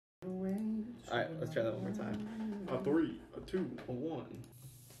Alright, let's try that one more time. A 3, a 2, A 1.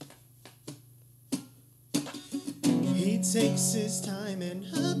 He takes his time and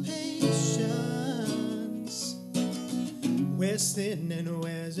her patience, wears thin and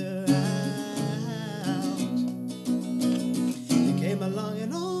wears her out. He came along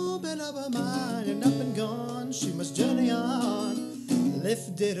and opened up her mind, and up and gone she must journey on,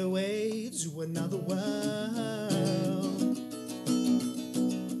 lifted away to another world.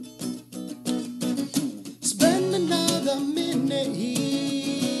 Spend another minute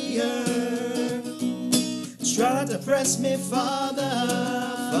here, try to press me farther,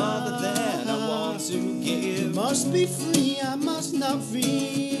 farther than I want to give. Must be free, I must not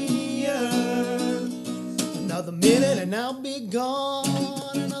fear. Another minute and I'll be gone.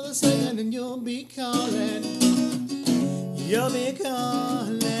 Another second and you'll be calling. You'll be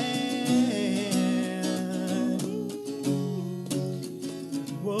calling.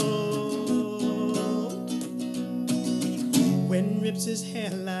 Whoa. Wind rips his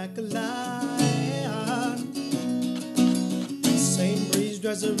hair like a lion. Same breeze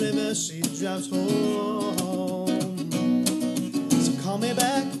drives the river, she drives home. So call me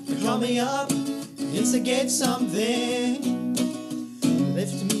back, call me up, instigate something,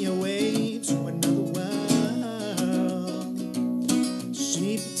 lift me away to another world.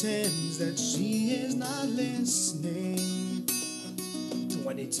 She pretends that she is not listening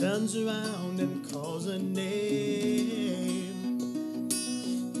when he turns around and calls her name.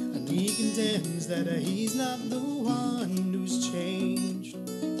 And he contends that he's not the one who's changed.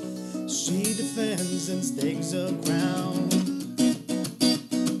 She defends and stakes her ground.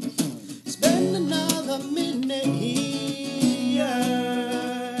 Spend another minute here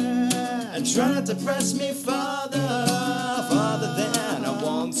and try not to press me farther, farther than I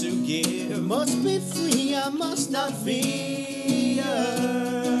want to give. Must be free, I must not fear.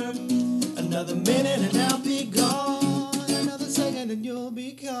 Another minute and I'll be gone. Another second and you'll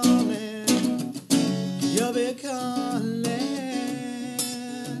be calling. You'll be calling.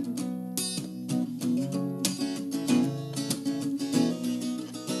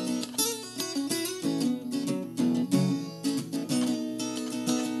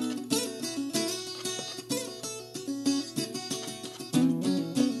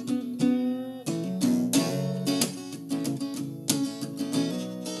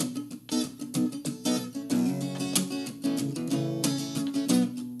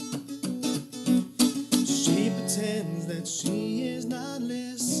 Pretends that she is not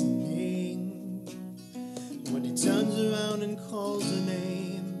listening when he turns around and calls her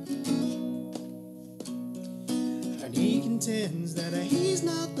name. And he contends that he's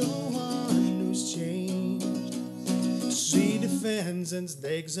not the one who's changed. She defends and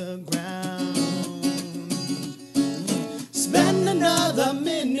stakes her ground. Spend another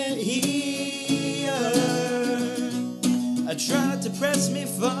minute here. I tried to press me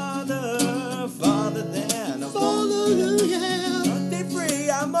farther, farther than I follow you, yeah. Must be free,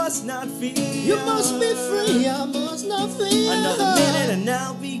 I must not fear. You must be free, I must not fear. Another minute and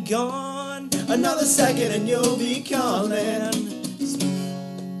I'll be gone. Another second and you'll be calling.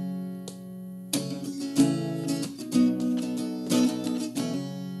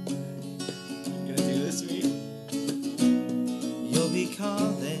 You gonna do this, me? You'll be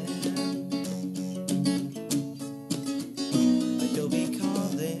calling.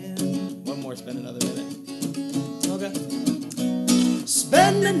 Spend another minute. Okay.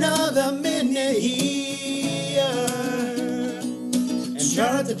 Spend another minute here and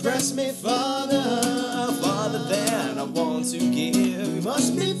try to press me farther, farther than I want to give. You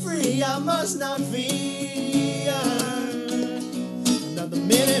must be free, I must not fear. Another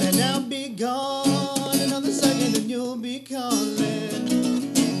minute and I'll be gone. Another second and you'll be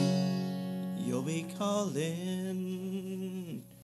calling. You'll be calling.